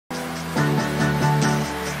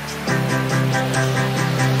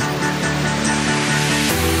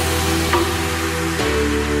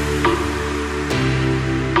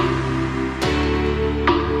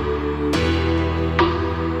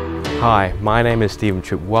Hi, my name is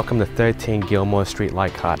Troup. Welcome to 13 Gilmore Street,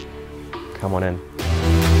 Leichhardt. Come on in.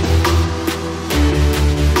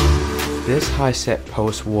 This high-set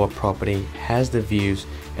post-war property has the views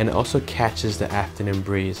and also catches the afternoon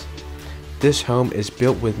breeze. This home is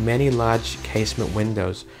built with many large casement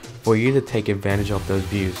windows for you to take advantage of those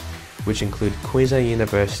views, which include Queensland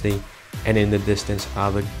University, and in the distance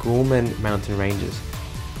are the Gilmore mountain ranges.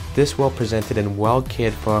 This well-presented and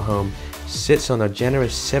well-cared for home sits on a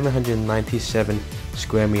generous 797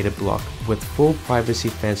 square meter block with full privacy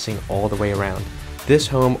fencing all the way around. This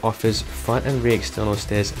home offers front and rear external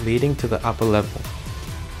stairs leading to the upper level.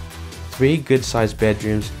 3 good-sized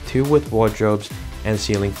bedrooms, 2 with wardrobes and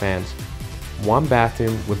ceiling fans. 1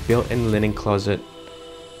 bathroom with built-in linen closet,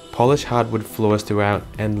 polished hardwood floors throughout,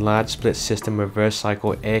 and large split system reverse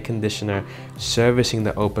cycle air conditioner servicing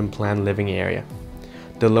the open plan living area.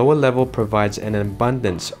 The lower level provides an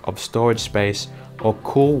abundance of storage space or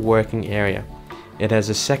cool working area. It has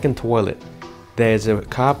a second toilet. There is a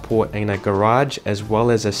carport and a garage, as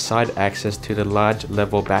well as a side access to the large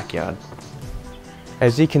level backyard.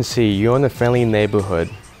 As you can see, you're in a friendly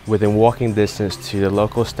neighborhood within walking distance to the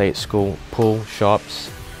local state school, pool,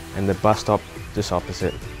 shops, and the bus stop just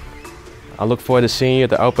opposite. I look forward to seeing you at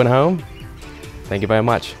the open home. Thank you very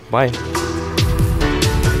much. Bye.